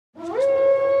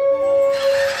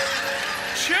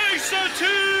Chaser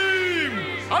team,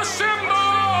 assemble!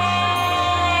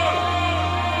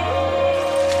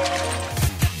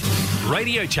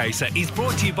 Radio Chaser is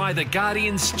brought to you by the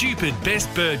Guardian's stupid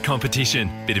Best Bird competition.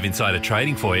 Bit of insider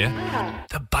trading for you.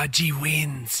 The budgie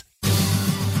wins.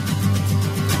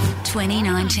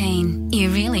 2019.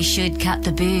 You really should cut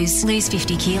the booze, lose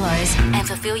 50 kilos and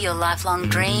fulfill your lifelong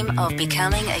dream of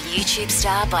becoming a YouTube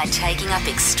star by taking up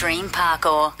extreme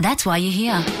parkour. That's why you're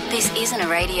here. This isn't a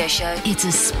radio show. It's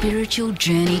a spiritual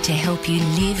journey to help you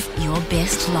live your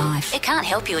best life. It can't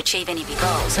help you achieve any of your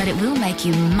goals, but it will make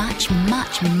you much,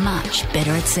 much, much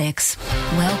better at sex.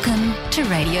 Welcome to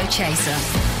Radio Chaser.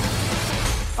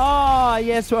 Oh,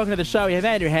 yes, welcome to the show. We have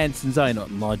Andrew Hansen, Zoe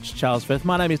Norton Lodge, Charles Firth.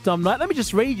 My name is Dom Knight. Let me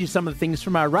just read you some of the things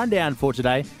from our rundown for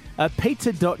today.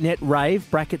 Pizza.net rave,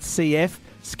 (CF),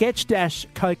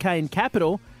 sketch-cocaine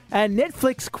capital, and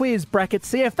Netflix quiz,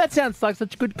 (CF). That sounds like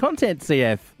such good content,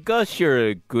 CF. Gosh, you're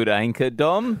a good anchor,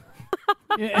 Dom.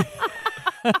 Yeah.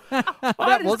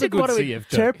 That was a good want to CF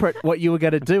joke. interpret what you were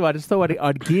going to do. I just thought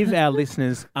I'd give our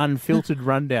listeners unfiltered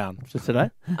rundown for today.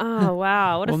 Oh,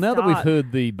 wow. What a Well, now that we've start.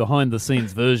 heard the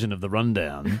behind-the-scenes version of the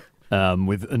rundown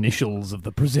with initials of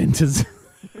the presenters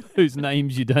whose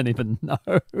names you don't even know,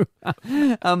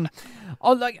 from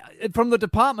the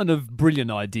Department of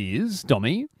Brilliant Ideas,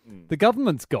 Dommy, the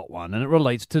government's got one, and it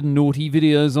relates to naughty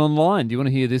videos online. Do you want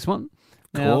to hear this one?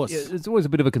 Now, course. it's always a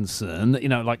bit of a concern that,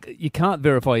 you can't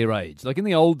verify your age. Like in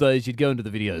the old days, you'd go into the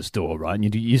video store, right, and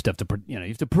you used to have to, you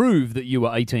have to prove that you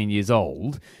were 18 years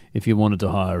old if you wanted to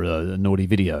hire a naughty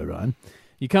video, right?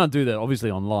 You can't do that, obviously,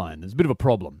 online. There's a bit of a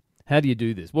problem. How do you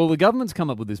do this? Well, the government's come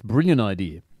up with this brilliant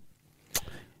idea.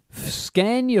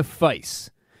 Scan your face.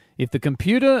 If the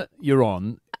computer you're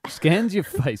on scans your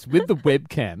face with the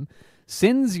webcam,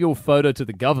 sends your photo to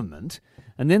the government,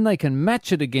 and then they can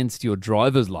match it against your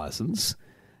driver's license,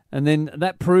 and then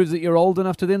that proves that you're old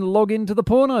enough to then log into the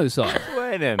porno site.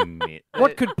 Wait a minute.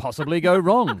 What could possibly go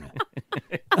wrong?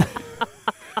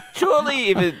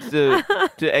 Surely if it's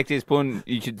to access porn,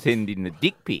 you should send in a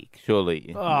dick pic,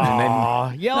 surely.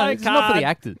 Oh, No, it's not for the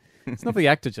actor. It's not for the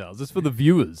actor, Charles. It's for the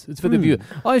viewers. It's for the viewer.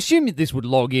 I assume this would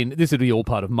log in. This would be all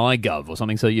part of MyGov or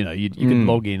something. So, you can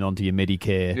log in onto your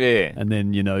Medicare and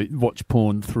then, watch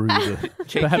porn through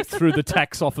perhaps through the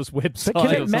tax office website can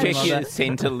it or something Check like your that.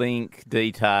 Centrelink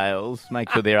details.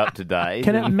 Make sure they're up to date.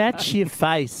 Can it match your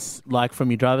face, like from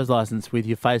your driver's license, with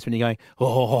your face when you're going,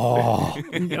 oh?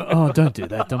 Oh, don't do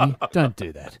that, Dummy. Don't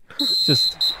do that.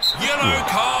 Just... Yellow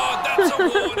card, that's a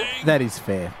warning. That is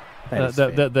fair.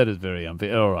 That is very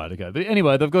unfair. All right, okay. But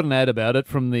anyway, they've got an ad about it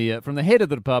from the head of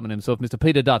the department himself, Mr.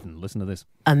 Peter Dutton. Listen to this.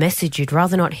 A message you'd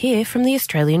rather not hear from the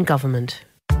Australian government.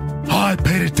 Hi,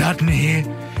 Peter Dutton here.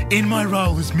 In my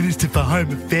role as Minister for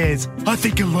Home Affairs, I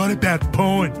think a lot about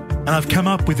porn. And I've come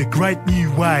up with a great new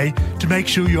way to make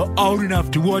sure you're old enough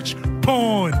to watch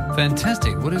porn.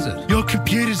 Fantastic. What is it? Your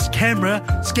computer's camera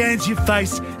scans your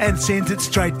face and sends it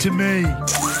straight to me.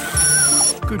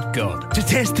 Good God. To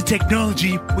test the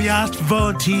technology, we asked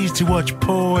volunteers to watch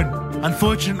porn.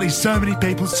 Unfortunately, so many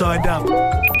people signed up.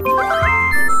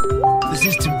 The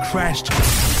system crashed.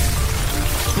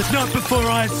 But not before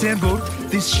I assembled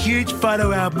this huge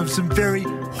photo album of some very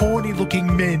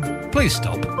horny-looking men. Please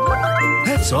stop.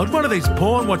 That's odd. One of these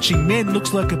porn-watching men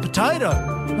looks like a potato.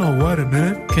 Oh, wait a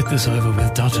minute. Get this over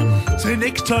with, Dutton. So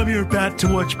next time you're about to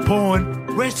watch porn,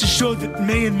 rest assured that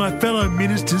me and my fellow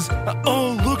ministers are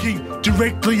all looking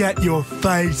directly at your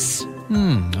face.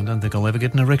 I don't think I'll ever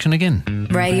get an erection again.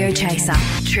 Radio Chaser,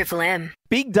 Triple M.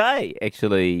 Big day,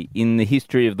 actually, in the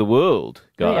history of the world,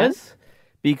 guys.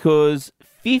 Because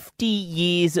 50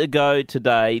 years ago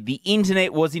today, the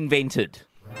internet was invented.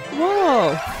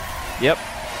 Whoa. Yep.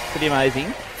 Pretty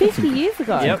amazing. 50 years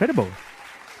ago. Yep. Incredible.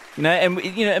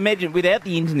 Imagine without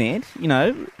the internet,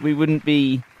 we wouldn't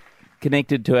be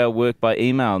connected to our work by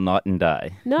email night and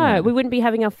day. No, we wouldn't be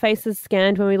having our faces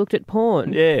scanned when we looked at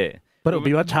porn. Yeah. But it would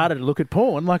be much harder to look at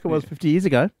porn like it was 50 years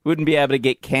ago. Wouldn't be able to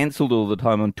get cancelled all the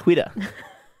time on Twitter.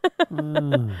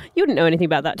 You wouldn't know anything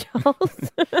about that,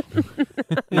 Charles.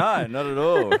 No, not at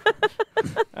all.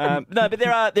 No, but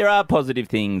there are positive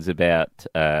things about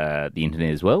the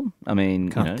internet as well. I mean,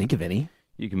 Can't think of any.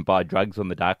 You can buy drugs on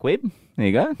the dark web. There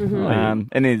you go.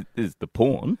 And there's the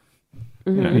porn.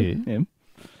 Yeah.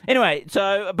 Anyway,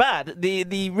 but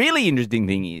the really interesting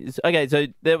thing is, okay, so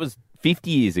that was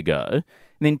 50 years ago, and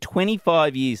then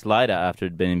 25 years later after it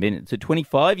had been invented, so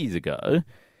 25 years ago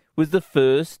was the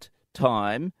first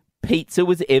time pizza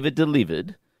was ever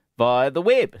delivered via the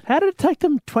web. How did it take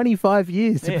them 25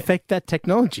 years to perfect that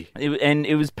technology?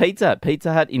 It was Pizza Hut.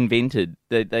 Pizza Hut invented,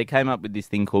 they came up with this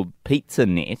thing called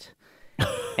PizzaNet,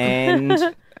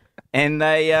 and And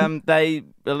they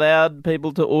allowed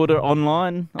people to order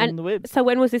online on the web. So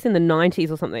when was this, in the 90s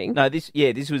or something? No, this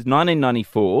was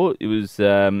 1994. It was,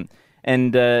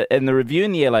 and the review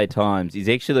in the LA Times is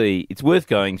actually, it's worth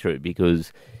going through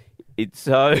because it's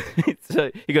so,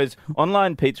 he goes,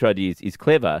 online pizza ideas is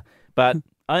clever, but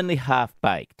only half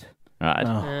baked, right?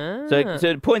 Oh. So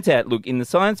it points out, look, in the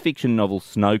science fiction novel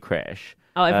Snow Crash,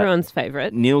 Everyone's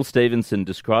favourite. Neil Stephenson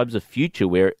describes a future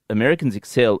where Americans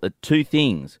excel at two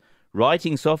things: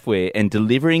 writing software and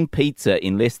delivering pizza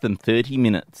in less than 30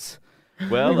 minutes.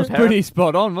 Well, was pretty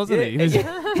spot on, wasn't he?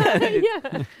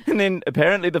 Yeah. And then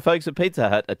apparently the folks at Pizza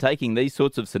Hut are taking these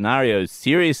sorts of scenarios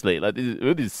seriously. Like this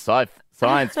is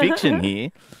science fiction here.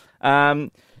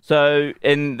 So,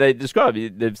 and they describe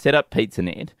it, they've set up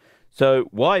PizzaNet. So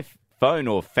why phone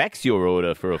or fax your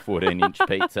order for a 14-inch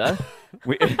pizza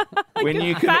when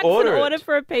you can Fax order an it? order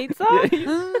for a pizza?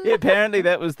 Yeah, apparently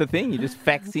that was the thing. You just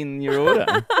fax in your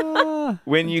order.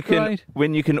 When you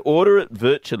can order it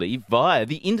virtually via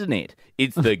the internet.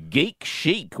 It's the geek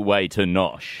chic way to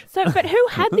nosh. So, but who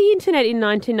had the internet in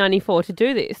 1994 to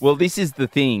do this? Well, this is the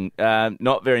thing.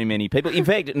 Not very many people. In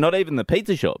fact, not even the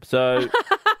pizza shop. So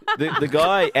the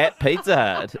guy at Pizza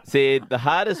Hut said the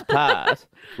hardest part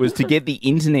was to get the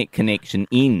internet connection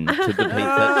in to the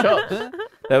pizza shops.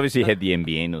 They obviously had the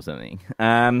NBN or something.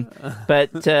 And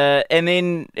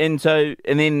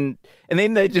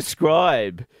then they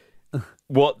describe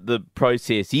what the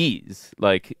process is.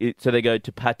 So they go,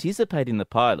 to participate in the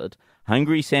pilot,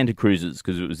 hungry Santa Cruzers,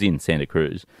 because it was in Santa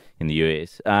Cruz in the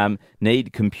US,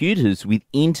 need computers with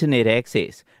internet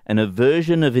access and a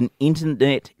version of an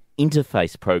internet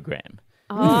interface program.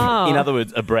 Oh. In other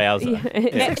words, a browser. No,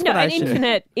 an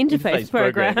internet interface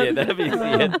program. Yeah, that'd be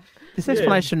This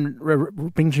explanation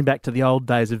brings me back to the old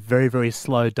days of very, very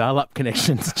slow dial-up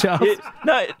connections, Charles.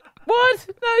 No, what?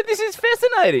 No, this is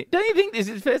fascinating. Don't you think this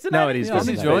is fascinating? No, it is I'm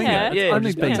fascinating. enjoying Yeah. it. Yeah, I'm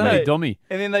just being being very dummy.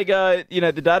 And then they go,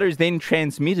 the data is then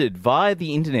transmitted via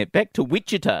the internet back to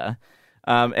Wichita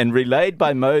and relayed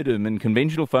by modem and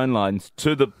conventional phone lines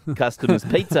to the customer's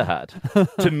Pizza Hut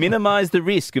to minimise the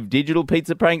risk of digital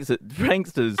pizza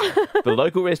pranksters. The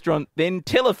local restaurant then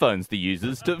telephones the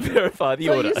users to verify the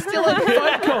order. You still have a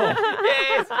phone call.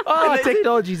 Yes. Oh,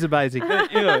 technology's amazing.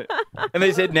 And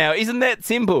they said, now, isn't that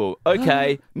simple?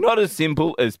 Okay, not as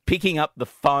simple as picking up the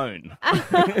phone.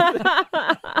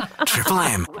 Triple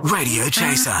M Radio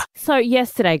Chaser. So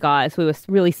yesterday, guys, we were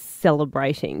really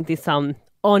celebrating this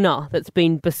honour that's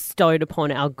been bestowed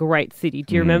upon our great city.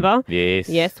 Do you remember? Yes.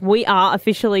 Yes, we are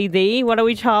officially what are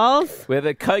we, Charles? We're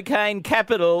the cocaine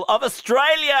capital of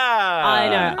Australia. I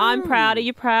know. I'm proud. Are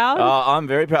you proud? Oh, I'm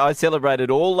very proud. I celebrated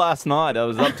all last night. I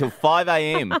was up till 5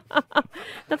 a.m.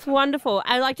 That's wonderful.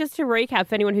 And just to recap,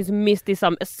 for anyone who's missed this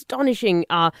astonishing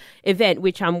event,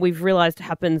 which we've realised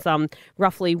happens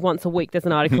roughly once a week. There's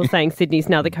an article saying Sydney's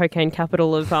now the cocaine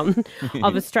capital of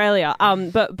Australia.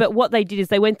 But what they did is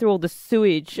they went through all the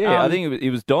sewage. Yeah, I think it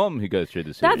was Dom who goes through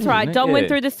the sewage. That's right. Isn't it? Dom went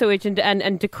through the sewage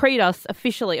and decreed us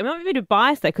officially. I mean, I'm a bit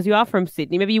biased there because you are from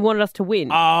Sydney. Maybe you wanted us to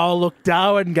win. Oh, look,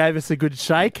 Darwin gave us a good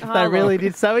shake. They really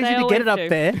did. So easy to get it up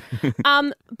there.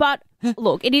 But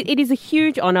look, it is a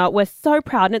huge honour. We're so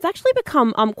proud, and it's actually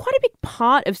become quite a big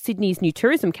part of Sydney's new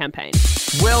tourism campaign.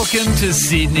 Welcome to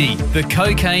Sydney, the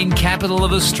cocaine capital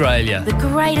of Australia. The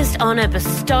greatest honour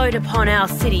bestowed upon our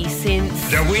city since...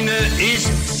 The winner is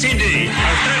Sydney.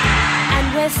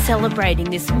 And we're celebrating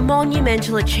this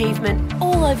monumental achievement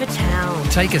all over town.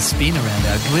 Take a spin around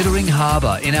our glittering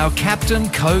harbour in our Captain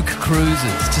Coke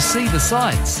cruises to see the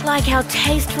sights. Like our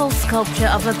tasteful sculpture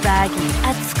of a baggie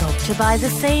at Sculpture by the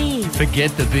Sea.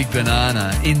 Forget the big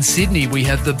banana. In Sydney, we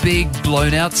have the big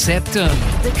blown-out septum.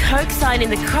 The Coke sign in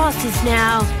the cross is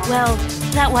now, well,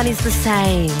 that one is the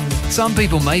same. Some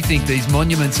people may think these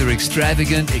monuments are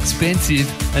extravagant, expensive,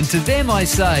 and to them I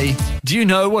say, do you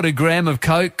know what a gram of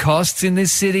Coke costs in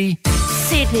this city?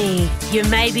 Sydney, you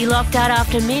may be locked out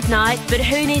after midnight, but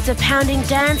who needs a pounding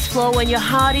dance floor when your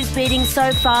heart is beating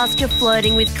so fast you're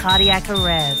floating with cardiac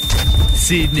arrest?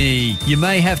 Sydney, you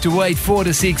may have to wait 4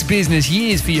 to 6 business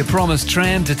years for your promised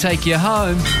tram to take you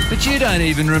home, but you don't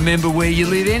even remember where you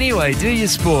live anyway, do you,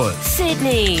 sport?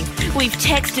 Sydney, we've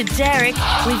texted Derek,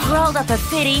 we've rolled up a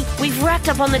fitty, we've racked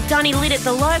up on the dunny lit at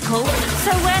the local,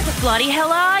 so where the bloody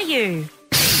hell are you?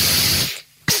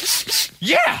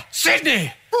 Yeah,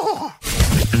 Sydney.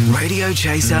 Radio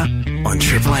Chaser on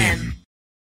Triple M.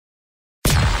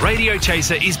 Radio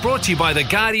Chaser is brought to you by the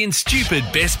Guardian Stupid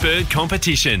Best Bird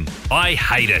Competition. I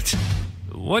hate it.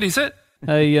 What is it?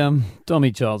 Hey,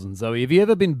 Tommy, Charles and Zoe, have you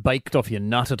ever been baked off your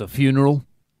nut at a funeral?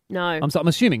 No. I'm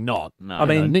assuming not. No. I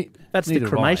mean, that's the neither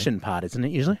have I. cremation part, isn't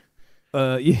it, usually?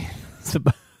 Yeah.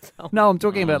 No, I'm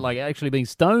talking about like actually being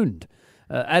stoned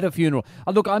at a funeral.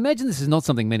 Look, I imagine this is not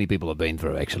something many people have been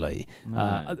through, actually,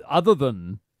 other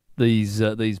than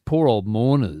these poor old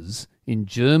mourners in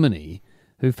Germany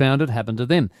who found it happen to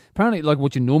them. Apparently, like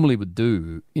what you normally would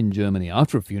do in Germany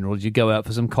after a funeral is you go out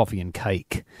for some coffee and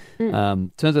cake.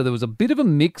 Turns out there was a bit of a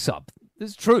mix-up.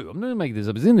 It's true. I'm not going to make this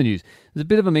up. It's in the news. There's a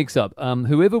bit of a mix-up.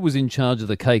 Whoever was in charge of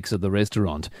the cakes at the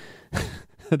restaurant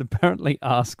had apparently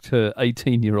asked her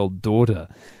 18-year-old daughter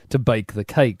to bake the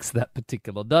cakes that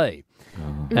particular day.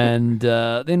 And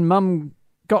then Mum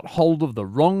got hold of the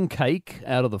wrong cake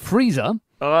out of the freezer.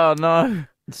 Oh, no.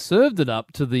 Served it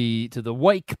up to the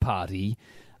wake party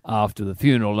after the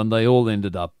funeral, and they all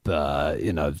ended up,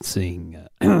 seeing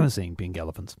pink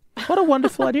elephants. What a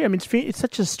wonderful idea. I mean, it's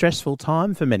such a stressful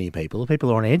time for many people.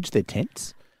 People are on edge, they're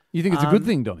tense. You think it's a good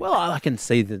thing, Dominic? Well, I can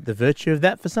see the virtue of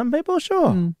that for some people,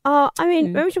 sure. I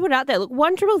mean, maybe we should put it out there. Look,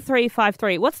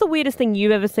 13353. What's the weirdest thing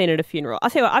you've ever seen at a funeral? I'll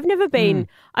tell you what, I've never been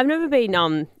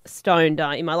stoned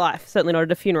in my life. Certainly not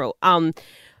at a funeral.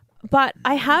 But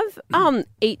I have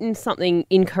eaten something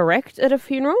incorrect at a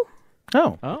funeral.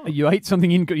 Oh. You ate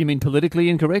something you mean politically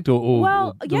incorrect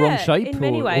or the wrong shape? In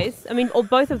many ways. I mean, or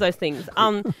both of those things.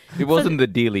 It wasn't the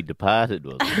dearly departed,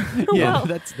 was it? Yeah,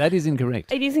 that is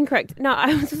incorrect. It is incorrect. No,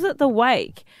 I was just at the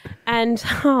wake, and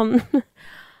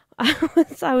I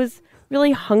was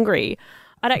really hungry.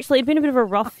 It'd been a bit of a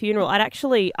rough funeral. I'd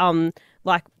actually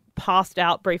passed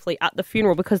out briefly at the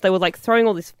funeral because they were like throwing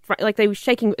all this, they were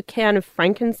shaking a can of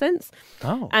frankincense.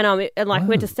 Oh. And we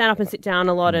had to stand up and sit down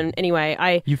a lot. And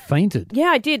anyway, You fainted? Yeah,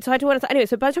 I did. So I had to anyway.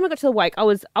 So by the time I got to the wake, I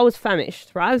was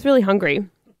famished. Right, I was really hungry,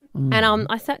 and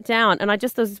I sat down and there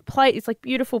was this plate. It's like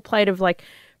beautiful plate of like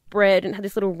bread and had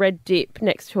this little red dip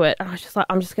next to it. And I was just like,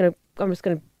 I'm just gonna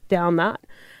down that.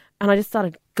 And I just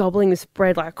started gobbling this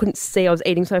bread like I couldn't see. I was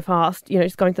eating so fast,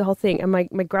 just going through the whole thing. And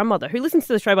my grandmother, who listens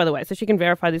to the show, by the way, so she can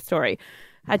verify this story,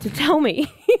 had to tell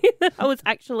me that I was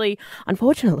actually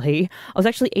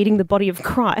eating the body of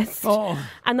Christ. Oh.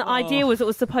 And the idea was it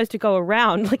was supposed to go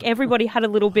around. Like everybody had a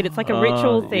little bit. It's like a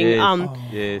ritual thing.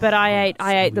 Yes. But I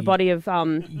ate the body of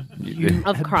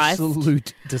Christ.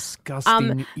 Absolute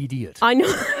disgusting idiot. I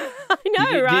know. I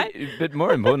know, right? But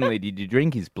more importantly, did you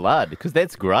drink his blood? Because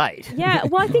that's great. Yeah,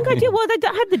 well, I think I did. Well, they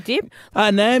had the dip.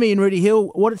 Naomi and Rudy Hill,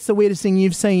 what's the weirdest thing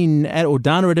you've seen or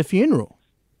done at a funeral?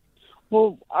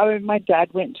 Well, my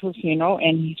dad went to a funeral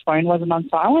and his phone wasn't on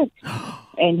silent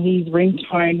and his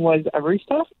ringtone was a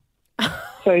rooster.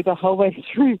 So the whole way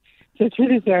through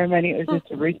the ceremony, it was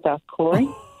just a rooster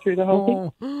cawing through the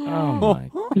whole thing. Oh,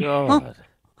 my God.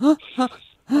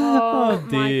 Oh,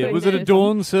 dear. Was it a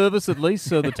dawn service at least,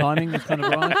 so the timing was kind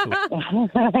of right?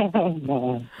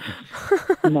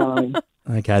 No.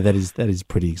 Okay, that is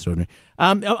pretty extraordinary.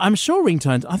 I'm sure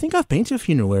ringtones. I think I've been to a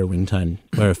funeral where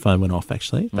a phone went off.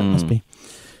 Actually, that must be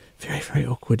very, very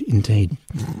awkward indeed.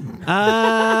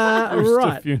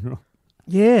 Right. Funeral.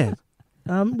 Yeah.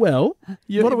 What do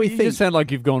we think? You just sound like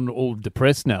you've gone all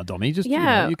depressed now, Dommy.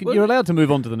 You're allowed to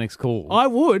move on to the next call. I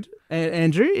would,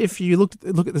 Andrew. If you look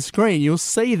at the screen, you'll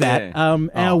see that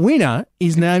our winner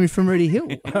is Naomi from Rudy Hill.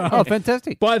 Oh,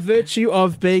 fantastic! By virtue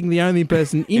of being the only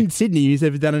person in Sydney who's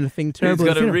ever done anything terrible.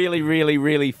 Who's got a really, really,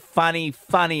 really funny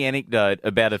anecdote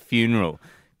about a funeral.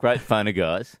 Great funner,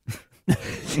 guys.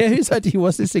 Yeah, whose idea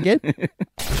was this again?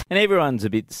 And everyone's a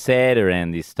bit sad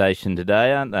around this station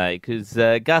today, aren't they? Because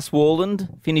Gus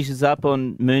Walland finishes up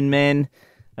on Moon Man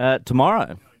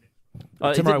tomorrow.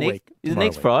 Tomorrow week. Is it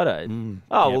next Friday?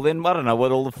 Well then I don't know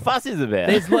what all the fuss is about.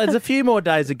 There's a few more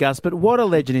days of Gus, but what a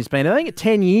legend he's been. I think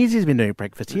 10 years he's been doing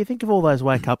breakfast here. Think of all those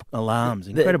wake-up alarms.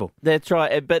 Incredible. That's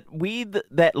right. But with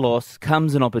that loss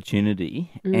comes an opportunity.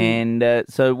 And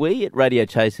so we at Radio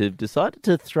Chaser have decided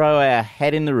to throw our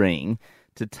hat in the ring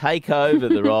to take over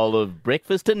the role of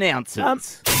breakfast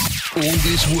announcers. All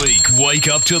this week, wake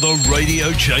up to the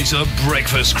Radio Chaser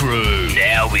Breakfast Crew.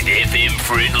 Now with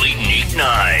FM-friendly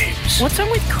nicknames. What's wrong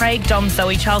with Craig, Dom,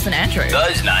 Zoe, Charles and Andrew?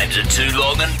 Those names are too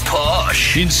long and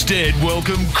posh. Instead,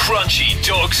 welcome Crunchy,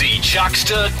 Dogsy,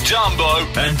 Chuckster, Dumbo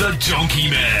and the Donkey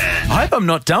Man. I hope I'm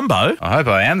not Dumbo. I hope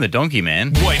I am the Donkey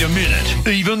Man. Wait a minute.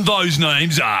 Even those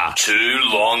names are too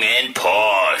long and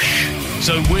posh.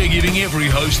 So we're giving every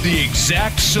host the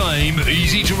exact same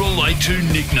easy-to-relate-to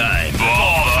nickname.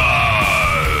 Boffo.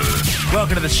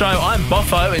 Welcome to the show. I'm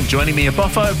Boffo, and joining me are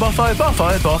Boffo, and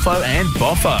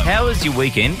Boffo. How was your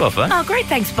weekend, Boffo? Oh, great,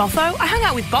 thanks, Boffo. I hung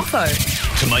out with Boffo.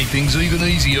 To make things even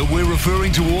easier, we're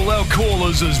referring to all our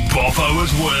callers as Boffo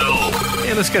as well.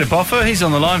 Yeah, let's go to Boffo. He's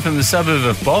on the line from the suburb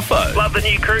of Boffo. Love the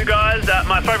new crew, guys.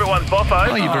 My favourite one's Boffo.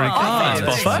 Oh, you're very kind.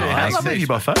 Boffo. Lovely, you,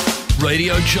 Boffo.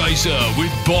 Radio Chaser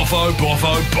with Boffo and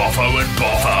Boffo.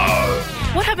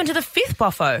 What happened to the fifth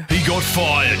Boffo? He got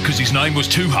fired because his name was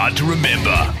too hard to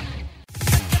remember.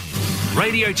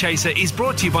 Radio Chaser is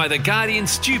brought to you by the Guardian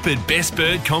Stupid Best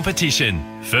Bird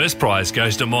Competition. First prize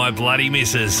goes to my bloody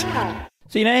missus.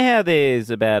 So you know how there's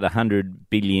about 100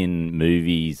 billion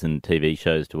movies and TV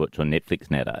shows to watch on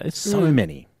Netflix nowadays? So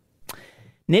many.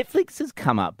 Netflix has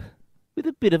come up with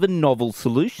a bit of a novel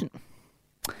solution,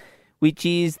 which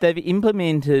is they've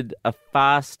implemented a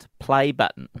fast play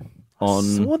button on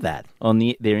saw that. on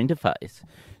their interface.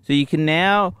 So you can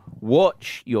now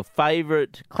watch your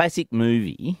favourite classic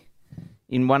movie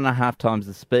in 1.5 times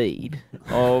the speed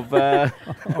of...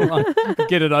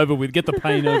 Get it over with. Get the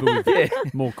pain over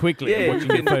with more quickly than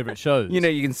watching your favourite shows. You know,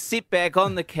 you can sit back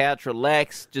on the couch,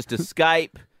 relax, just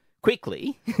escape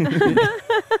quickly.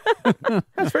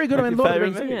 It's very good. I mean, Your Lord of the favourite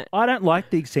Rings, movie? I don't like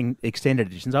the extended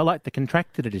editions. I like the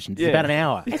contracted editions. It's Yeah. about an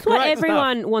hour. It's what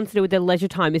everyone wants to do with their leisure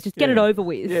time is just get it over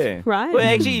with, right? Well,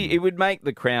 actually, it would make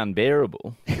The Crown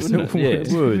bearable. Wouldn't it?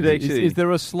 It would. It'd actually- Is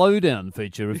there a slowdown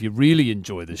feature if you really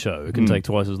enjoy the show? It can take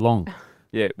twice as long.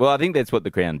 Yeah, well, I think that's what The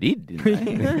Crown did, didn't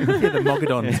they? The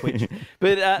Mogadon switch.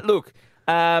 But look,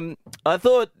 I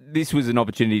thought this was an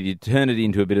opportunity to turn it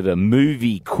into a bit of a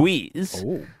movie quiz.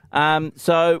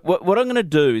 So what I'm going to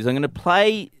do is I'm going to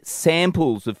play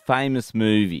samples of famous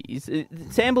movies.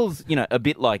 Samples, you know, a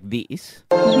bit like this.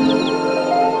 Toto, I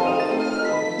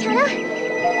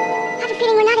have a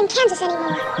feeling we're not in Kansas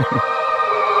anymore.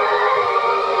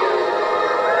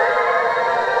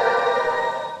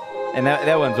 And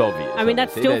that one's obvious. I mean, that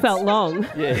obviously. still That's- felt long.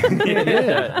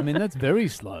 Yeah, I mean, that's very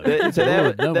slow.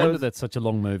 So No wonder that's such a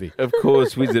long movie. Of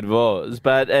course, Wizard of Oz.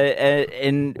 But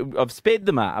and I've sped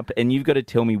them up, and you've got to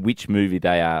tell me which movie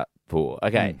they are for.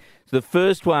 Okay, so the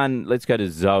first one, let's go to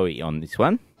Zoe on this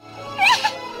one.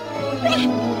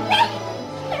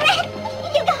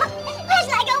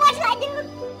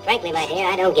 Frankly, my dear,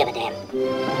 I don't give a damn.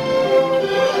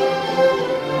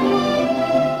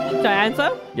 Should I answer?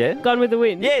 Yeah? Gone with the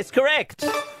Wind. Yes, correct.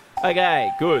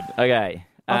 Okay, good. Okay.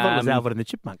 I thought it was Alvin and the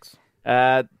Chipmunks.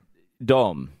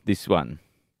 Dom, this one.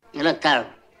 Hey, look, Carol. I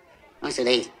want you to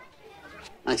eat.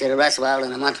 I want you to rest well,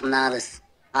 and a month from now, this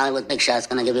Hollywood big shot's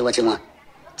going to give you what you want.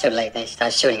 Too late. They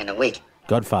start shooting in a week.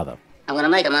 Godfather. I'm going to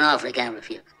make him an offer he can't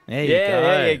refuse. There you go.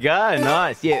 There you go.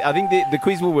 Nice. Yeah, I think the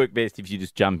quiz will work best if you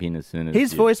just jump in as soon as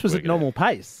His you voice was work at it normal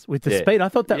pace with the Yeah. speed. I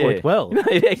thought that Yeah. worked well. No,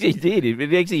 it actually did.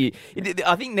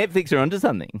 I think Netflix are onto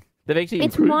something. They've actually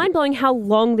It's improved it. mind-blowing how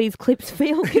long these clips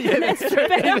feel.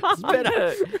 It's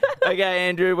better. Okay,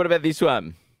 Andrew, what about this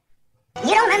one?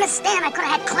 You don't understand. I could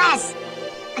have had class.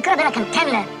 I could have been a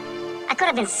contender. I could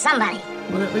have been somebody.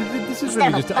 Well, this is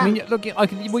really just. I mean, look,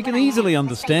 we can easily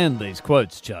understand these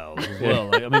quotes, Charles, as well.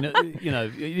 I mean, you know,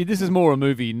 this is more a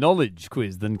movie knowledge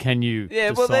quiz than can you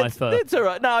decipher. That's all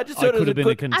right. No, I just I thought could it have been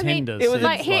was a contender. It was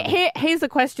like, here's the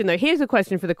question, though. Here's a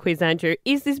question for the quiz, Andrew.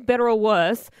 Is this better or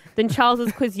worse than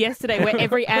Charles's quiz yesterday where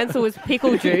every answer was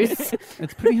pickle juice?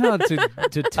 It's pretty hard to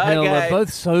tell. Okay. They're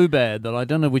both so bad that I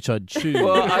don't know which I'd choose.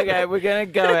 Well, okay, we're going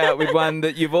to go out with one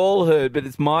that you've all heard, but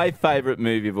it's my favourite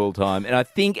movie of all time. And I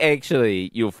think actually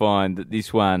you'll find that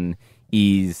this one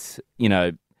is, you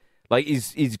know, like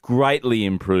is greatly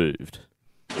improved.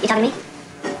 You talking to me?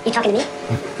 You talking to me?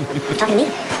 You talking to me?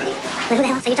 Well, who the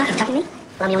hell else are you talking to? Talking to me?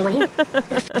 Well, I'm the only one here.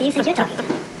 Who do you think you're talking to?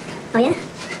 Oh, yeah?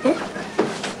 Huh?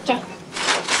 Okay.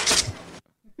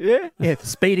 Yeah? Yeah, the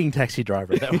speeding taxi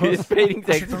driver. That was. Speeding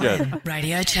taxi driver.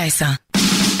 Radio Chaser.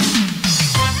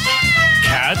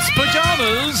 Cat's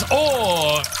pajamas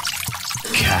or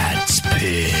cat's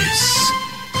piss.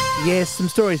 Yes, some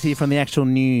stories here from the actual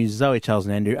news. Zoe, Charles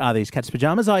and Andrew, are these cat's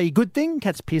pajamas? i.e. good thing,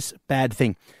 cat's piss, bad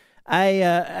thing?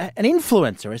 An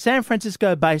influencer, a San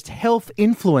Francisco-based health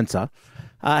influencer,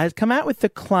 has come out with the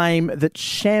claim that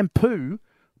shampoo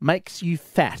makes you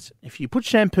fat. If you put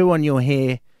shampoo on your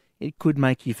hair, it could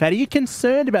make you fat. Are you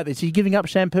concerned about this? Are you giving up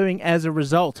shampooing as a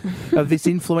result of this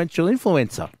influential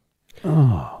influencer?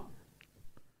 Oh.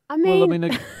 I mean... Well, I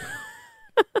mean,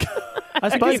 I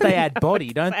suppose they add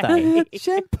body, don't they?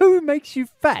 shampoo makes you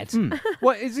fat.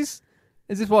 What is this?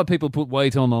 Is this why people put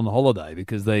weight on holiday?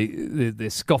 Because they're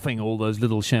scoffing all those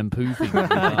little shampoo things in the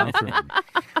bathroom.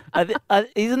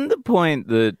 Isn't the point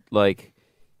that, like,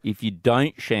 if you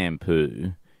don't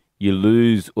shampoo, you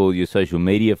lose all your social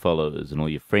media followers and all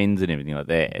your friends and everything like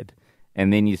that,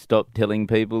 and then you stop telling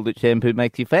people that shampoo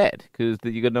makes you fat because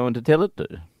you've got no one to tell it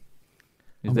to?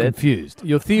 I'm confused.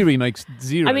 Your theory makes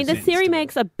zero I mean, the sense. theory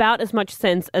makes about as much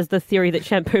sense as the theory that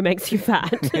shampoo makes you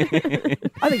fat. I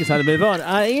think it's time to move on.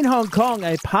 In Hong Kong,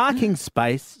 a parking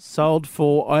space sold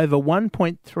for over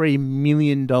 $1.3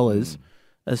 million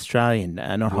Australian,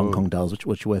 not Hong Kong dollars,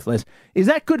 which are worth less. Is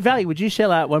that good value? Would you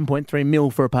shell out 1.3 mil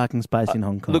for a parking space in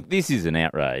Hong Kong? Look, this is an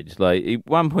outrage. Like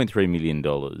 $1.3 million.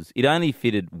 It only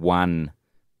fitted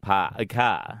a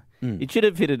car. It should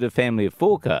have fitted a family of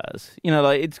 4 cars. You got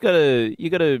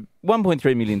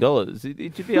 $1.3 million.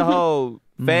 It should be a whole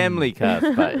family car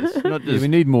space. Not just... we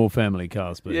need more family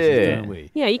car spaces, don't we?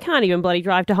 Yeah, you can't even bloody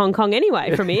drive to Hong Kong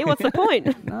anyway from here. What's the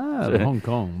point? Hong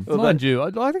Kong. Mind you,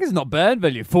 I think it's not bad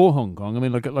value for Hong Kong. I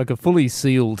mean, like a fully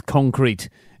sealed concrete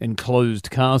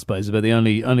enclosed car space is about the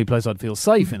only place I'd feel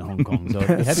safe in Hong Kong. So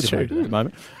I'd be happy to pay for that at the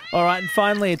moment. All right, and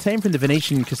finally, a team from the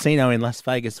Venetian Casino in Las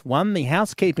Vegas won the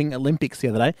housekeeping Olympics the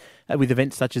other day with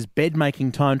events such as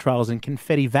bed-making time trials and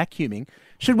confetti vacuuming.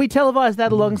 Should we televise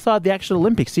that alongside the actual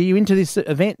Olympics? Are you into this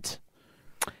event?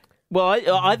 Well,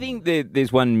 I think that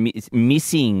there's one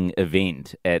missing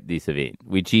event at this event,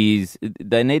 which is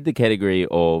they need the category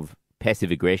of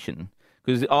passive aggression.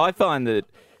 Because I find that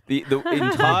the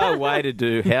entire way to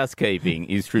do housekeeping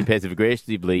is through passive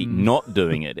aggressively not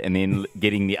doing it and then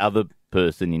getting the other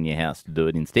person in your house to do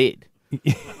it instead.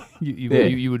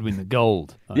 You would win the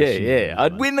gold.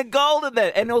 I'd win the gold at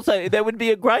that. And also, that would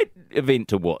be a great event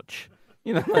to watch.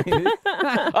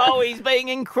 He's being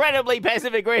incredibly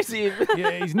passive aggressive. Yeah,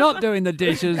 he's not doing the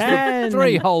dishes for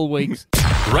 3 whole weeks.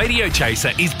 Radio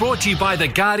Chaser is brought to you by The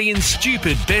Guardian's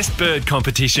stupid Best Bird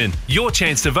competition. Your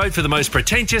chance to vote for the most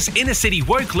pretentious inner-city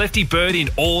woke lefty bird in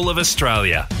all of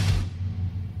Australia.